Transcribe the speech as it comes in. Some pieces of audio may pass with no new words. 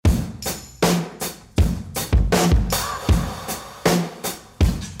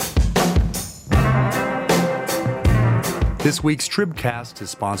This week's Tribcast is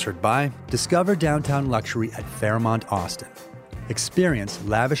sponsored by Discover Downtown Luxury at Fairmont Austin. Experience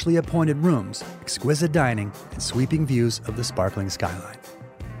lavishly appointed rooms, exquisite dining, and sweeping views of the sparkling skyline.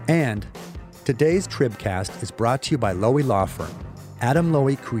 And today's Tribcast is brought to you by Lowy Law Firm. Adam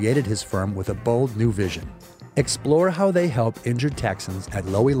Lowy created his firm with a bold new vision. Explore how they help injured Texans at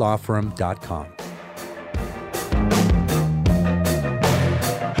loweylawfirm.com.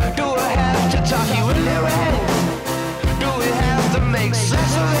 Do I have to talk you into it? Do we have to make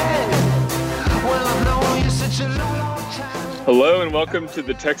sense of it? Well, I've known you such a long time. Hello and welcome to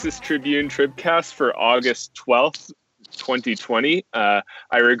the Texas Tribune Tribcast for August 12th, 2020. I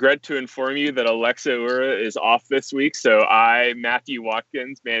regret to inform you that Alexa Ura is off this week, so I, Matthew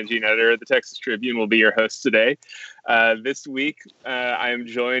Watkins, managing editor of the Texas Tribune, will be your host today. This week, I am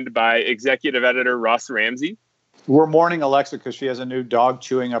joined by executive editor Ross Ramsey. We're mourning Alexa because she has a new dog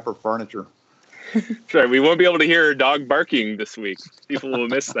chewing up her furniture. Sorry, we won't be able to hear her dog barking this week. People will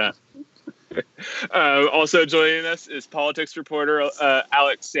miss that. Also joining us is politics reporter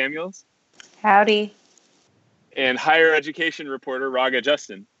Alex Samuels. Howdy. And higher education reporter Raga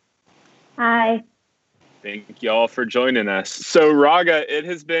Justin. Hi. Thank you all for joining us. So Raga, it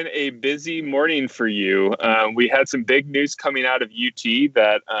has been a busy morning for you. We had some big news coming out of UT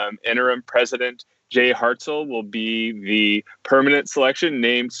that interim president Jay Hartzell will be the permanent selection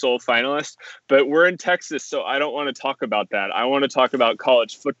named sole finalist. But we're in Texas, so I don't want to talk about that. I want to talk about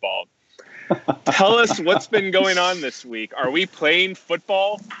college football. Tell us what's been going on this week. Are we playing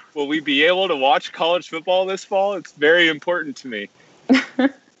football? Will we be able to watch college football this fall? It's very important to me.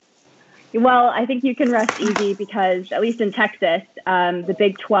 Well, I think you can rest easy because, at least in Texas, the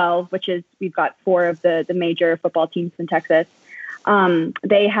Big 12, which is, we've got four of the major football teams in Texas,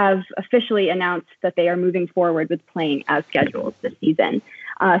 they have officially announced that they are moving forward with playing as scheduled this season.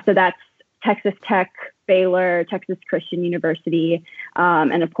 So that's Texas Tech, Baylor, Texas Christian University,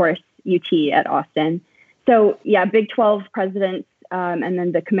 and of course, UT at Austin. So yeah, Big 12 presidents and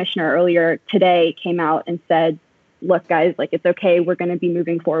then the commissioner earlier today came out and said, look, guys, like, it's okay. We're going to be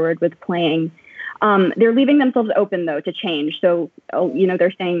moving forward with playing. They're leaving themselves open, though, to change. So,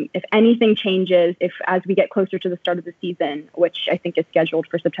 they're saying if anything changes, as we get closer to the start of the season, which I think is scheduled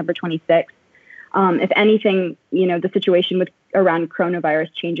for September 26th, if anything, the situation around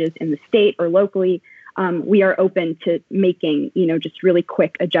coronavirus changes in the state or locally, we are open to making, just really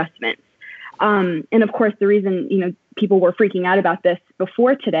quick adjustments. And of course, the reason, people were freaking out about this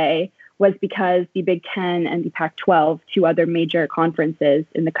before today was because the Big Ten and the Pac-12, two other major conferences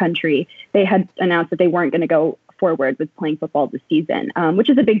in the country, they had announced that they weren't going to go forward with playing football this season,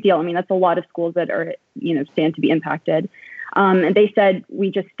 which is a big deal. I mean, that's a lot of schools that are, stand to be impacted. And they said, we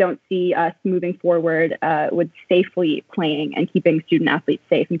just don't see us moving forward with safely playing and keeping student athletes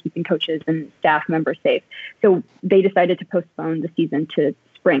safe and keeping coaches and staff members safe. So they decided to postpone the season to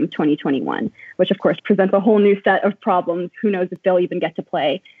spring 2021, which of course presents a whole new set of problems. Who knows if they'll even get to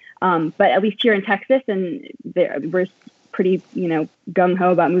play. But at least here in Texas, and we're pretty,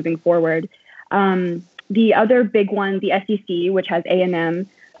 gung-ho about moving forward. The other big one, the SEC, which has A&M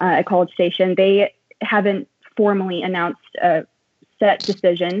at College Station, they haven't formally announced a set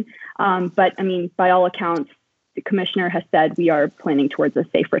decision. But, I mean, by all accounts, the commissioner has said we are planning towards a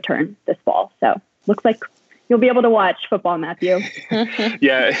safe return this fall. So looks like you'll be able to watch football, Matthew.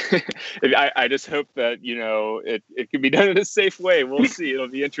 Yeah, I just hope that, it can be done in a safe way. We'll see. It'll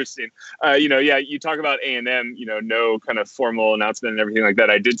be interesting. You talk about A&M, no kind of formal announcement and everything like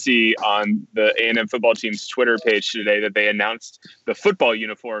that. I did see on the A&M football team's Twitter page today that they announced the football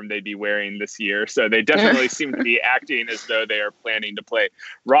uniform they'd be wearing this year. So they definitely seem to be acting as though they are planning to play.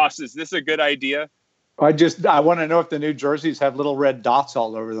 Ross, is this a good idea? I want to know if the new jerseys have little red dots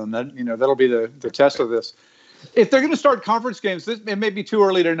all over them. That'll be the test of this. If they're going to start conference games, it may be too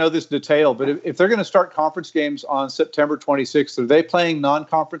early to know this detail, but if they're going to start conference games on September 26th, are they playing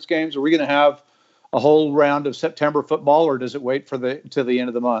non-conference games? Are we going to have a whole round of September football, or does it wait till the end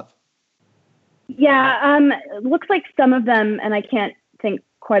of the month? Yeah, it looks like some of them, and I can't think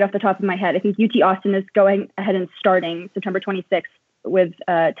quite off the top of my head. I think UT Austin is going ahead and starting September 26th with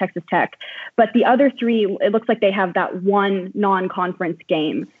Texas Tech. But the other three, it looks like they have that one non-conference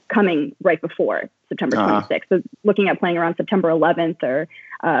game coming right before September 26th. So looking at playing around September 11th or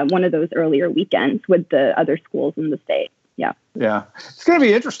one of those earlier weekends with the other schools in the state. Yeah. Yeah. It's going to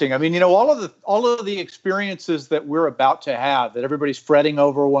be interesting. I mean, all of the experiences that we're about to have, that everybody's fretting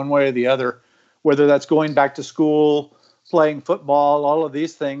over one way or the other, whether that's going back to school, playing football, all of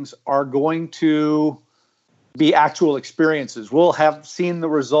these things are going to be actual experiences. We'll have seen the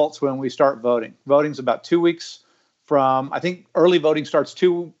results when we start voting. Voting's about 2 weeks from, I think early voting starts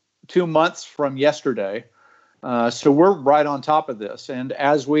two months from yesterday. So we're right on top of this. And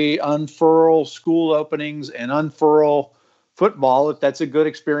as we unfurl school openings and unfurl football, if that's a good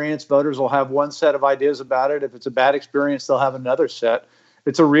experience, voters will have one set of ideas about it. If it's a bad experience, they'll have another set.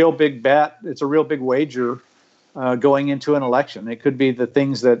 It's a real big bet. It's a real big wager going into an election. It could be the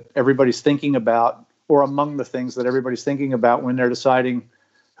things that everybody's thinking about, or among the things that everybody's thinking about when they're deciding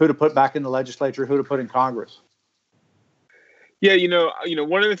who to put back in the legislature, who to put in Congress. Yeah,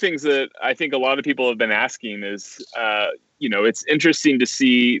 one of the things that I think a lot of people have been asking is, it's interesting to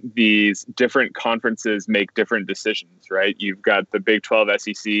see these different conferences make different decisions, right? You've got the Big 12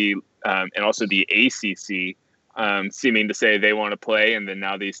 SEC and also the ACC seeming to say they want to play, and then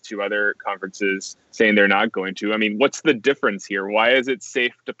now these two other conferences saying they're not going to. I mean, what's the difference here? Why is it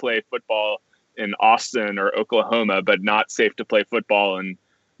safe to play football in Austin or Oklahoma, but not safe to play football in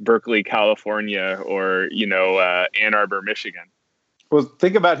Berkeley, California, or Ann Arbor, Michigan? Well,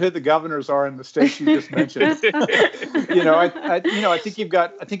 think about who the governors are in the states you just mentioned. I think you've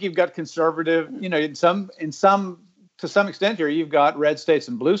got conservative. To some extent here, you've got red states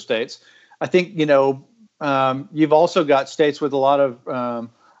and blue states. I think you've also got states with a lot of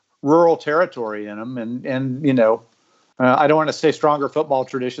rural territory in them, and I don't want to say stronger football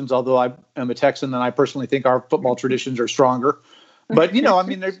traditions, although I am a Texan and I personally think our football traditions are stronger. But,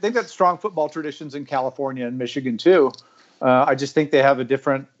 they've got strong football traditions in California and Michigan, too. I just think they have a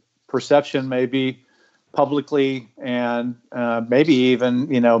different perception, maybe publicly and maybe even,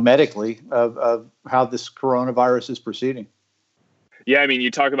 medically of how this coronavirus is proceeding. Yeah, I mean, you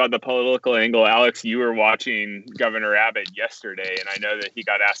talk about the political angle. Alex, you were watching Governor Abbott yesterday, and I know that he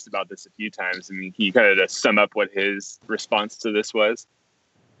got asked about this a few times. I mean, can you kind of just sum up what his response to this was?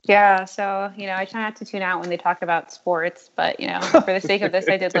 Yeah, so, I try not to tune out when they talk about sports, but, for the sake of this,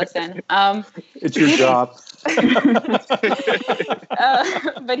 I did listen. It's your job.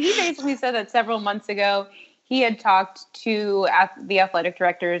 But he basically said that several months ago, he had talked to the athletic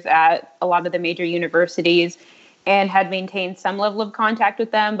directors at a lot of the major universities and had maintained some level of contact with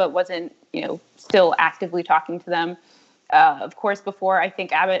them, but wasn't, still actively talking to them. Of course, before, I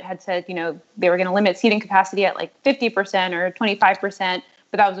think Abbott had said, they were going to limit seating capacity at like 50% or 25%.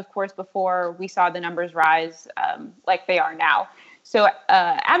 But that was, of course, before we saw the numbers rise like they are now. So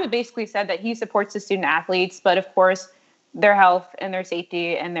Abbott basically said that he supports the student athletes, but of course, their health and their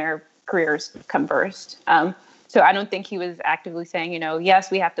safety and their careers come first. So I don't think he was actively saying,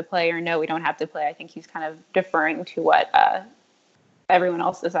 yes, we have to play, or no, we don't have to play. I think he's kind of deferring to what everyone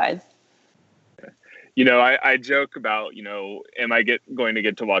else decides. I joke about, am I going to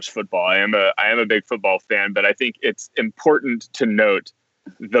get to watch football? I am a big football fan, but I think it's important to note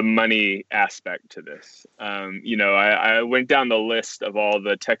the money aspect to this. I went down the list of all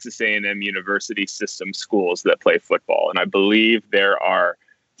the Texas A&M University system schools that play football, and I believe there are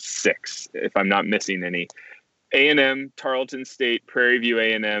 6, if I'm not missing any. A&M, Tarleton State, Prairie View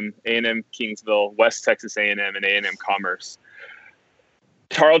A&M, A&M Kingsville, West Texas A&M, and A&M Commerce.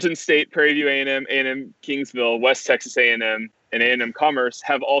 Tarleton State, Prairie View A&M, A&M Kingsville, West Texas A&M, and A&M Commerce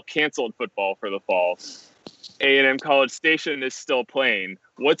have all canceled football for the fall. A&M College Station is still playing.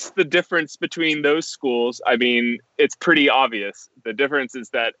 What's the difference between those schools? I mean, it's pretty obvious. The difference is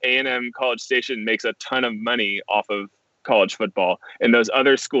that A&M College Station makes a ton of money off of college football. And those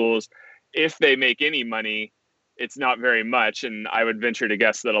other schools, if they make any money, it's not very much. And I would venture to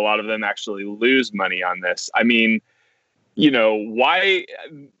guess that a lot of them actually lose money on this. I mean, why?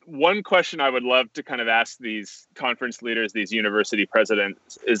 One question I would love to kind of ask these conference leaders, these university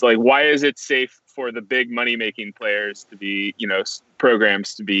presidents, is like, why is it safe for the big money-making players to be,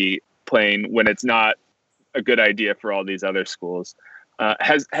 programs to be playing when it's not a good idea for all these other schools?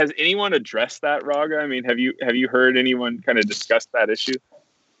 Has anyone addressed that, Raga? I mean, have you heard anyone kind of discuss that issue?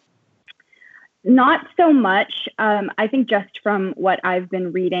 Not so much. I think just from what I've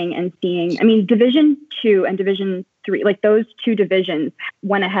been reading and seeing, I mean, Division II and Division III, like those two divisions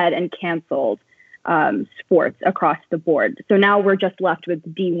went ahead and canceled sports across the board. So now we're just left with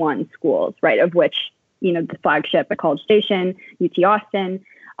D1 schools, right, of which, the flagship at College Station, UT Austin,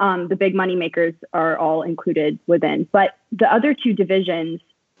 the big money makers are all included within. But the other two divisions,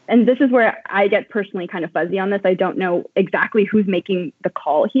 and this is where I get personally kind of fuzzy on this. I don't know exactly who's making the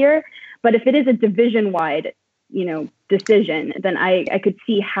call here. But if it is a division-wide, decision, then I could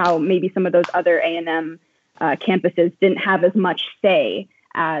see how maybe some of those other A&M campuses didn't have as much say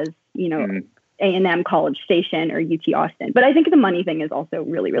as, A&M College Station or UT Austin. But I think the money thing is also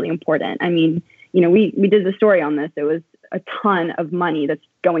really, really important. I mean, we did the story on this. It was a ton of money that's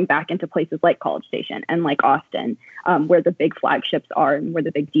going back into places like College Station and like Austin, where the big flagships are and where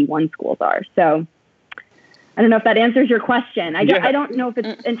the big D1 schools are. So I don't know if that answers your question. I Yeah. I don't know if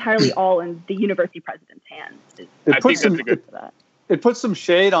it's entirely all in the university president's hands. I think that's a good. It puts some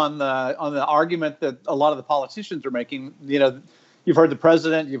shade on the argument that a lot of the politicians are making. You know, you've heard the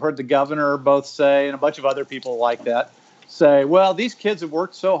president, you've heard the governor both say, and a bunch of other people like that say, well, these kids have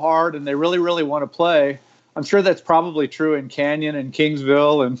worked so hard and they really, really want to play. I'm sure that's probably true in Canyon and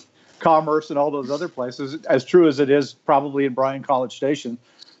Kingsville and Commerce and all those other places, as true as it is probably in Bryan College Station.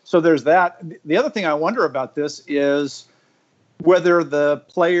 So there's that. The other thing I wonder about this is whether the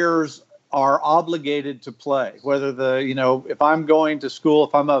players are obligated to play, whether if I'm going to school,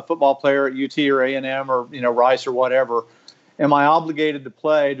 if I'm a football player at UT or A&M or, Rice or whatever, am I obligated to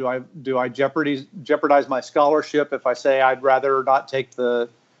play? Do I jeopardize my scholarship if I say I'd rather not take the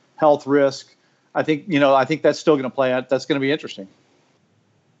health risk? I think that's still going to play out. That's going to be interesting.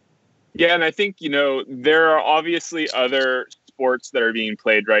 Yeah, and I think, there are obviously other sports that are being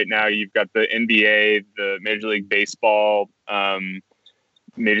played right now. You've got the NBA, the Major League Baseball,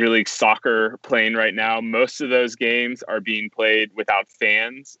 Major League Soccer playing right now. Most of those games are being played without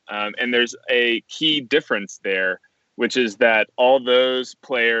fans. And there's a key difference there, which is that all those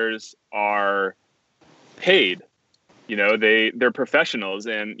players are paid. They're professionals.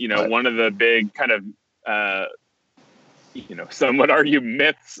 And, Right. One of the big kind of, some would argue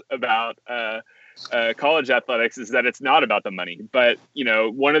myths about college athletics is that it's not about the money. But,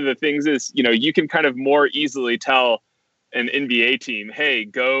 one of the things is, you can kind of more easily tell an NBA team, hey,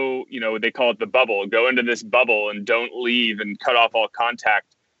 go, they call it the bubble, go into this bubble and don't leave and cut off all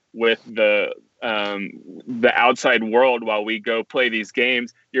contact with the outside world while we go play these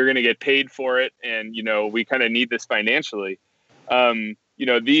games. You're going to get paid for it. And, we kind of need this financially.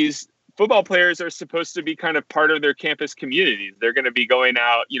 These football players are supposed to be kind of part of their campus communities. They're going to be going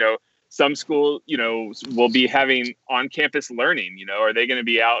out, some school, will be having on-campus learning, are they going to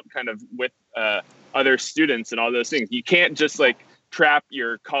be out kind of with other students and all those things? You can't just trap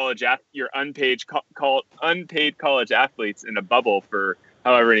your unpaid college athletes in a bubble for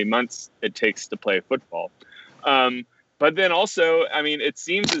however many months it takes to play football. But then also, I mean, it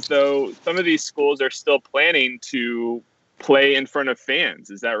seems as though some of these schools are still planning to play in front of fans.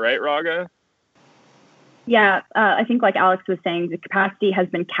 Is that right, Raga? Yeah, I think like Alex was saying, the capacity has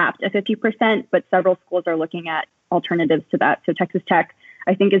been capped at 50%, but several schools are looking at alternatives to that. So Texas Tech,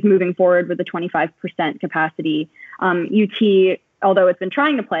 I think, is moving forward with a 25% capacity. UT, although it's been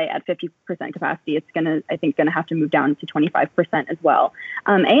trying to play at 50% capacity, it's going to have to move down to 25% as well.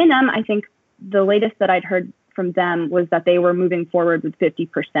 A&M, I think the latest that I'd heard from them was that they were moving forward with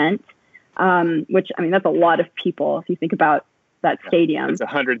 50%, which, I mean, that's a lot of people if you think about that stadium. It's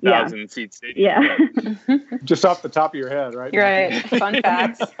 100,000 seat stadium. Yeah. Just off the top of your head, right? You're right. Fun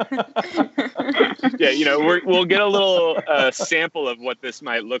facts. Yeah, we'll get a little sample of what this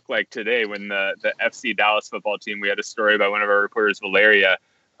might look like today when the FC Dallas football team, we had a story by one of our reporters, Valeria,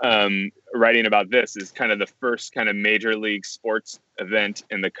 writing about this, is kind of the first kind of major league sports event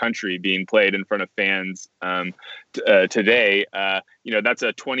in the country being played in front of fans today. That's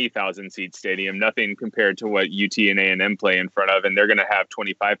a 20,000 seat stadium, nothing compared to what UT and A&M play in front of, and they're going to have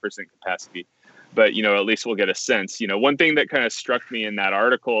 25% capacity. But, at least we'll get a sense. One thing that kind of struck me in that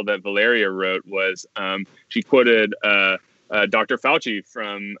article that Valeria wrote was she quoted Dr. Fauci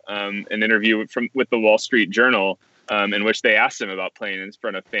from an interview with the Wall Street Journal, in which they asked him about playing in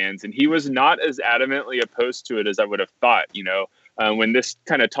front of fans. And he was not as adamantly opposed to it as I would have thought. When this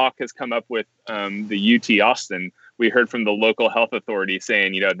kind of talk has come up with the UT Austin, we heard from the local health authority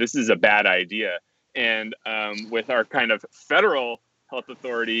saying, this is a bad idea. And with our kind of federal health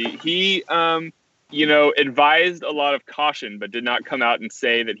authority, he, advised a lot of caution, but did not come out and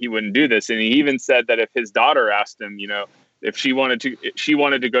say that he wouldn't do this. And he even said that if his daughter asked him, if she wanted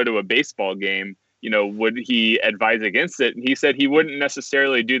to go to a baseball game, would he advise against it? And he said he wouldn't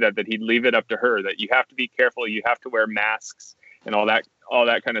necessarily do that, that he'd leave it up to her, that you have to be careful, you have to wear masks and all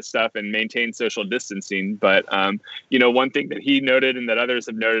that kind of stuff and maintain social distancing. But, one thing that he noted and that others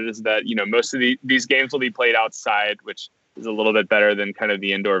have noted is that, most of these games will be played outside, which is a little bit better than kind of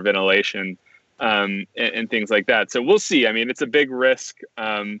the indoor ventilation and things like that. So we'll see. I mean, it's a big risk.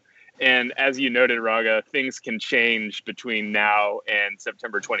 And as you noted, Raga, things can change between now and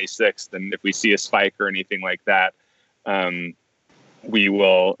September 26th. And if we see a spike or anything like that, we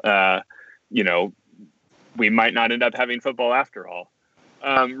will, we might not end up having football after all.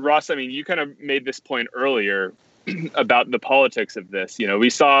 Ross, I mean, you kind of made this point earlier about the politics of this. We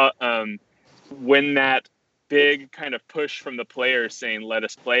saw when that big kind of push from the players saying, let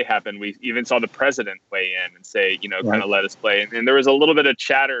us play happen. We even saw the president weigh in and say, kind of let us play. And there was a little bit of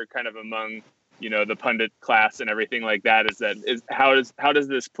chatter kind of among, the pundit class and everything like that, is how does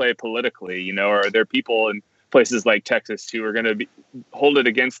this play politically? Are there people in places like Texas who are going to hold it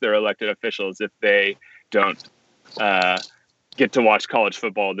against their elected officials if they don't get to watch college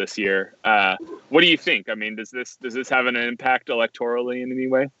football this year. What do you think? I mean, does this have an impact electorally in any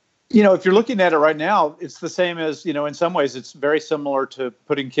way? If you're looking at it right now, it's the same as, in some ways it's very similar to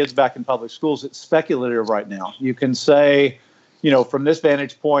putting kids back in public schools. It's speculative right now. You can say, from this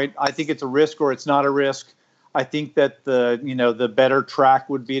vantage point, I think it's a risk or it's not a risk. I think that the better track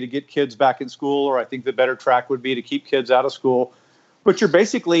would be to get kids back in school, or I think the better track would be to keep kids out of school. But you're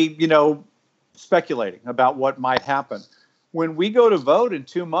basically, speculating about what might happen. When we go to vote in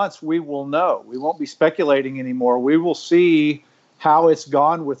 2 months, we will know. We won't be speculating anymore. We will see how it's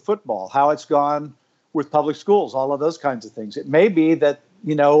gone with football, how it's gone with public schools, all of those kinds of things. It may be that,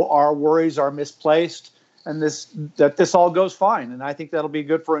 our worries are misplaced and that this all goes fine. And I think that'll be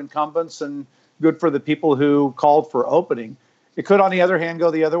good for incumbents and good for the people who called for opening. It could, on the other hand,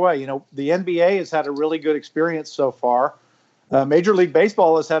 go the other way. The NBA has had a really good experience so far. Major League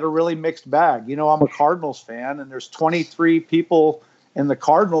Baseball has had a really mixed bag. I'm a Cardinals fan, and there's 23 people in the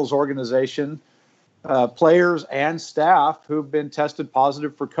Cardinals organization, players and staff, who've been tested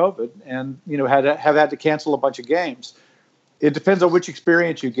positive for COVID and, have had to cancel a bunch of games. It depends on which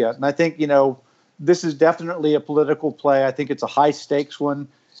experience you get. And I think, this is definitely a political play. I think it's a high stakes one.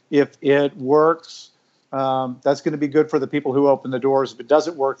 If it works, that's going to be good for the people who open the doors. If it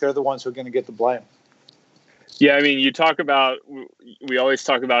doesn't work, they're the ones who are going to get the blame. Yeah, I mean, we always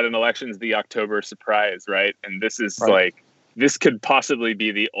talk about in elections the October surprise, right? And this is right. This could possibly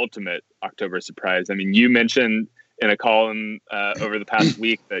be the ultimate October surprise. I mean, you mentioned in a column over the past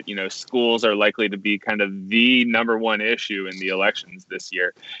week that, schools are likely to be kind of the number one issue in the elections this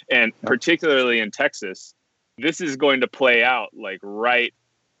year. And particularly in Texas, this is going to play out right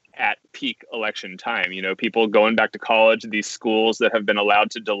at peak election time. People going back to college, these schools that have been allowed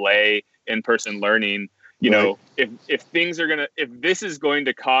to delay in-person learning. If this is going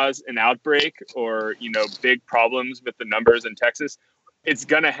to cause an outbreak or, big problems with the numbers in Texas, it's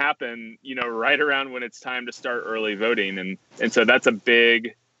going to happen, right around when it's time to start early voting. And so that's a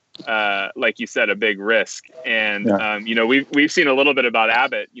big, like you said, a big risk. And, we've seen a little bit about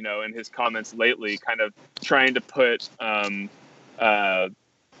Abbott, in his comments lately, kind of trying to put,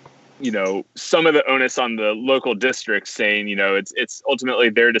 some of the onus on the local districts, saying, it's ultimately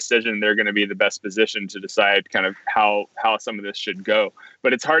their decision. They're going to be the best position to decide kind of how some of this should go.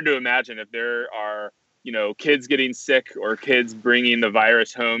 But it's hard to imagine if there are, kids getting sick or kids bringing the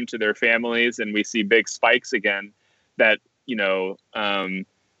virus home to their families, and we see big spikes again, that,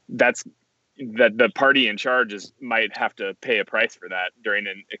 that the party in charge might have to pay a price for that during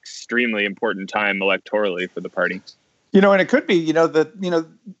an extremely important time electorally for the party. And it could be,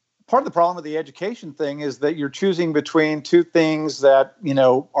 part of the problem with the education thing is that you're choosing between two things that,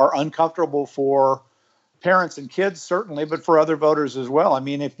 are uncomfortable for parents and kids, certainly, but for other voters as well. I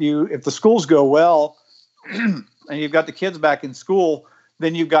mean, if the schools go well and you've got the kids back in school,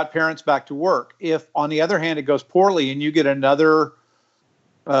 then you've got parents back to work. If, on the other hand, it goes poorly and you get another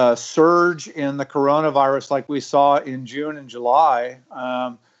surge in the coronavirus like we saw in June and July,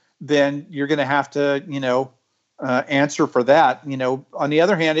 then you're going to have to, answer for that. On the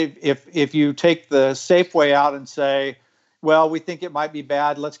other hand, if you take the safe way out and say, well, we think it might be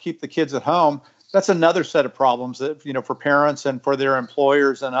bad, let's keep the kids at home, that's another set of problems that, for parents and for their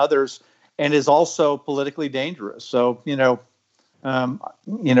employers and others, and is also politically dangerous. So,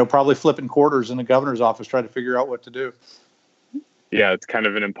 probably flipping quarters in the governor's office trying to figure out what to do. Yeah, it's kind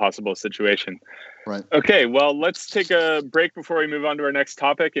of an impossible situation. Right. Okay, well, let's take a break before we move on to our next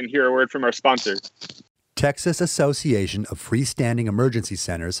topic and hear a word from our sponsor. Texas Association of Freestanding Emergency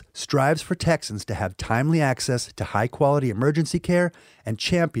Centers strives for Texans to have timely access to high-quality emergency care and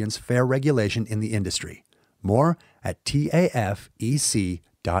champions fair regulation in the industry. More at tafec.org.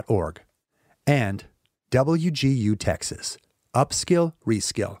 And WGU Texas. Upskill,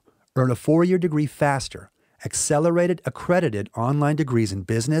 reskill. Earn a 4-year degree faster. Accelerated, accredited online degrees in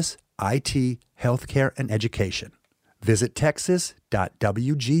business, IT, healthcare, and education. Visit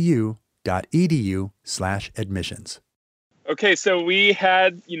texas.wgu.edu/admissions. Okay, so we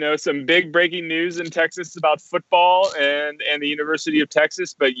had, some big breaking news in Texas about football and the University of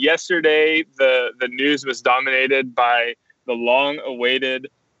Texas, but yesterday the news was dominated by the long-awaited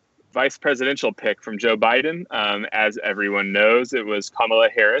vice presidential pick from Joe Biden. As everyone knows, it was Kamala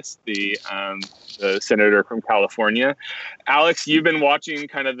Harris, the senator from California. Alex, you've been watching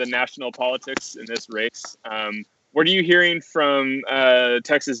kind of the national politics in this race. What are you hearing from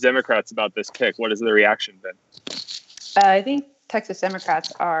Texas Democrats about this pick? What has the reaction been? I think Texas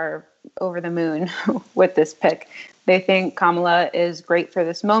Democrats are over the moon with this pick. They think Kamala is great for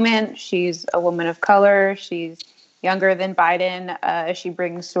this moment. She's a woman of color. She's younger than Biden. She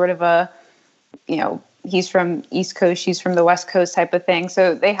brings sort of a, he's from East Coast, she's from the West Coast type of thing.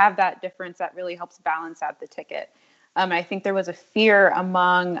 So they have that difference that really helps balance out the ticket. I think there was a fear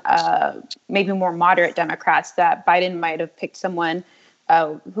among maybe more moderate Democrats that Biden might have picked someone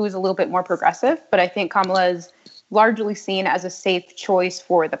who is a little bit more progressive. But I think Kamala is largely seen as a safe choice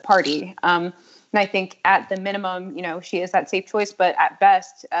for the party. And I think at the minimum, she is that safe choice. But at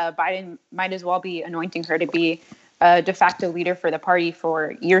best, Biden might as well be anointing her to be a de facto leader for the party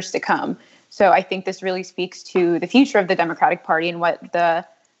for years to come. So I think this really speaks to the future of the Democratic Party and what the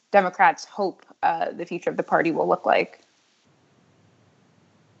Democrats hope the future of the party will look like.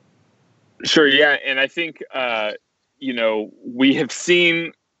 Sure, yeah. And I think, we have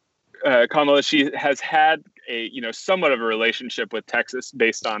seen Kamala, she has had a, somewhat of a relationship with Texas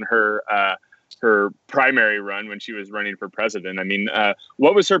based on her primary run when she was running for president. I mean,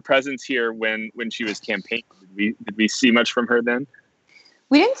 what was her presence here when she was campaigning? Did we see much from her then?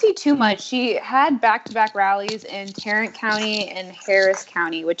 We didn't see too much. She had back-to-back rallies in Tarrant County and Harris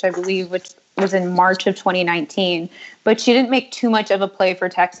County, which I believe was in March of 2019. But she didn't make too much of a play for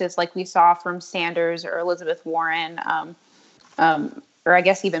Texas like we saw from Sanders or Elizabeth Warren, or I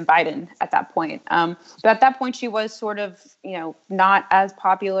guess even Biden at that point. But at that point, she was sort of, not as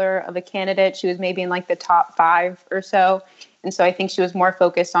popular of a candidate. She was maybe in like the top 5 or so. And so I think she was more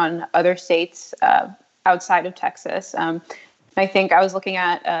focused on other states outside of Texas. I think I was looking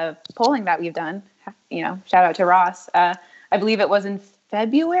at polling that we've done, shout out to Ross. I believe it was in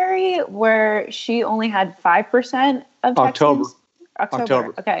February where she only had 5% of Texans.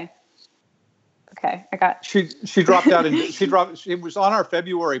 October. Okay. I got. She dropped out she was on our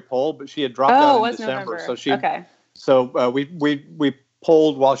February poll, but she had dropped out in December. November. So we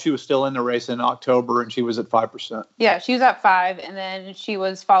polled while she was still in the race in October, and she was at 5%. Yeah, she was at 5%, and then she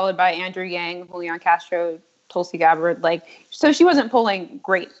was followed by Andrew Yang, Julian Castro, Tulsi Gabbard. So she wasn't polling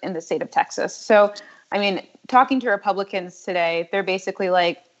great in the state of Texas. So, I mean, talking to Republicans today, they're basically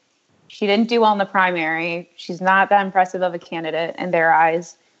like, she didn't do well in the primary. She's not that impressive of a candidate in their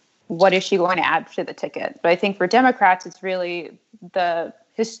eyes. What is she going to add to the ticket? But I think for Democrats, it's really the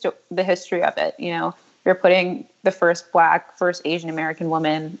history of it. You're putting the first Black, first Asian American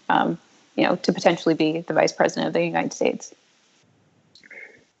woman, to potentially be the vice president of the United States.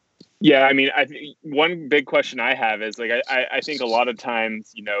 Yeah, I mean, I think one big question I have is I think a lot of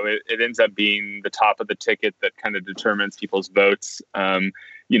times, it ends up being the top of the ticket that kind of determines people's votes. There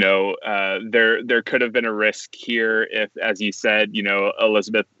could have been a risk here if, as you said,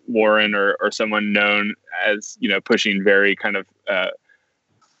 Elizabeth Warren or someone known as, pushing very kind of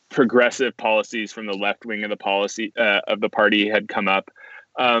progressive policies from the left wing of the policy of the party had come up,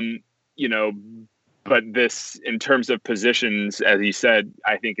 But this, in terms of positions, as you said,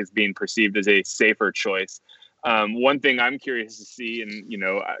 I think is being perceived as a safer choice. One thing I'm curious to see, and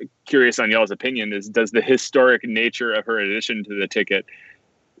curious on y'all's opinion, is does the historic nature of her addition to the ticket,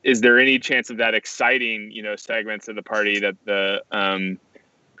 is there any chance of that exciting, segments of the party that the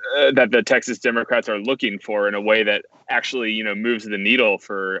Texas Democrats are looking for in a way that actually, moves the needle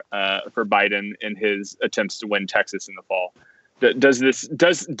for Biden in his attempts to win Texas in the fall?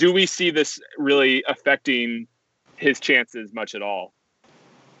 Do we see this really affecting his chances much at all?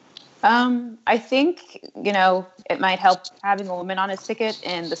 I think, it might help having a woman on his ticket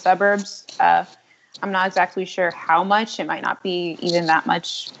in the suburbs. I'm not exactly sure how much. It might not be even that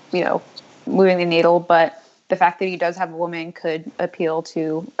much, moving the needle, but the fact that he does have a woman could appeal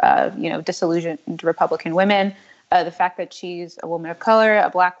to, disillusioned Republican women. The fact that she's a woman of color,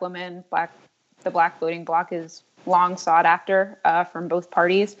 a Black woman, the Black voting bloc is long sought after from both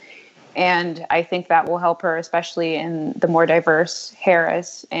parties. And I think that will help her, especially in the more diverse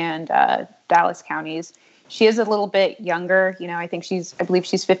Harris and Dallas counties. She is a little bit younger. I believe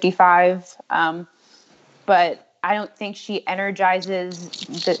she's 55. But I don't think she energizes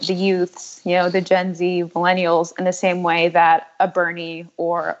the youths, the Gen Z millennials in the same way that a Bernie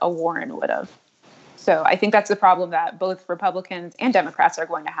or a Warren would have. So I think that's the problem that both Republicans and Democrats are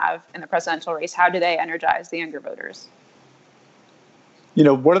going to have in the presidential race. How do they energize the younger voters?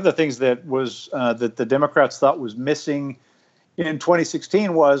 One of the things that was that the Democrats thought was missing in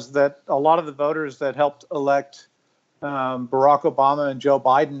 2016 was that a lot of the voters that helped elect Barack Obama and Joe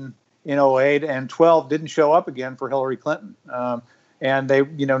Biden in 2008 and 2012 didn't show up again for Hillary Clinton. And they,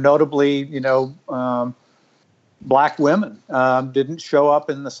 notably, Black women didn't show up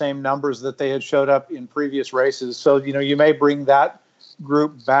in the same numbers that they had showed up in previous races. So, you may bring that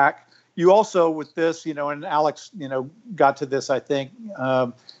group back. You also, with this, and Alex, got to this, I think,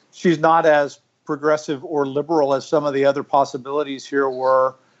 she's not as progressive or liberal as some of the other possibilities here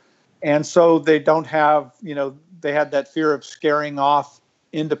were. And so they don't have, they had that fear of scaring off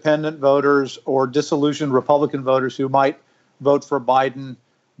independent voters or disillusioned Republican voters who might vote for Biden,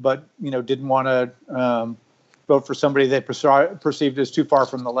 but, didn't want to vote for somebody they perceived as too far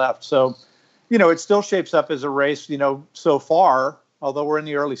from the left. So, it still shapes up as a race, so far, although we're in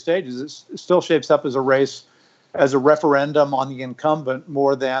the early stages, it still shapes up as a race, as a referendum on the incumbent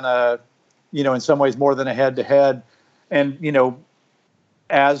more than in some ways more than a head-to-head. And,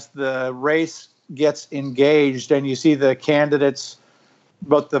 as the race gets engaged and you see the candidates,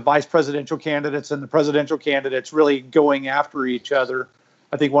 both the vice presidential candidates and the presidential candidates really going after each other,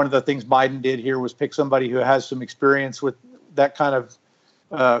 I think one of the things Biden did here was pick somebody who has some experience with that kind of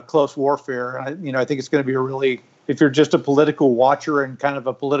close warfare. And I think it's going to be if you're just a political watcher and kind of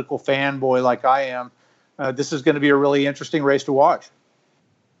a political fanboy like I am, this is going to be a really interesting race to watch.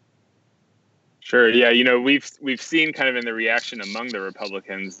 Sure. Yeah. We've seen kind of in the reaction among the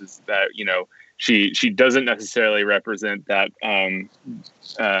Republicans is that, she doesn't necessarily represent that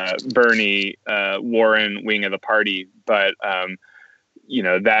Bernie Warren wing of the party, but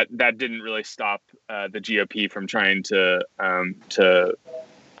that didn't really stop the GOP from trying to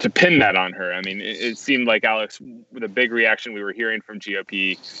pin that on her. I mean, it seemed like, Alex, the big reaction we were hearing from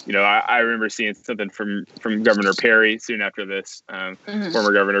GOP, I remember seeing something from Governor Perry soon after this,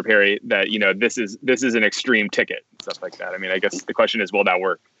 former Governor Perry, that, this is an extreme ticket and stuff like that. I mean, I guess the question is, will that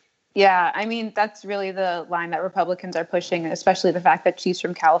work? Yeah, I mean, that's really the line that Republicans are pushing, especially the fact that she's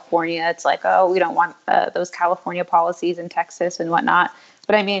from California. It's like, oh, we don't want those California policies in Texas and whatnot.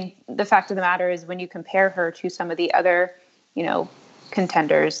 But I mean, the fact of the matter is when you compare her to some of the other,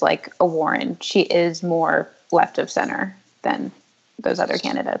 contenders like a Warren, she is more left of center than those other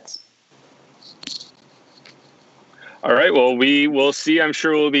candidates. All right. Well, we will see. I'm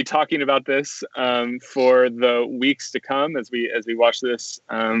sure we'll be talking about this for the weeks to come as we watch this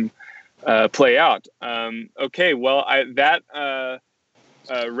play out. Okay. Well, that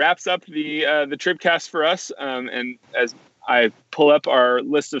wraps up the Tribcast for us. And as I pull up our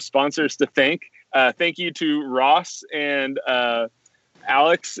list of sponsors to thank you to Ross and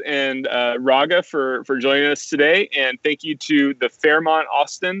Alex and Raga for joining us today. And thank you to the Fairmont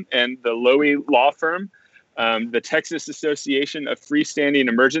Austin and the Lowy Law Firm, the Texas Association of Freestanding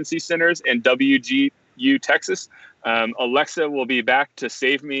Emergency Centers, and WGU Texas. Alexa will be back to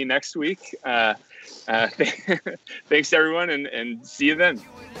save me next week. Thanks, everyone, and see you then.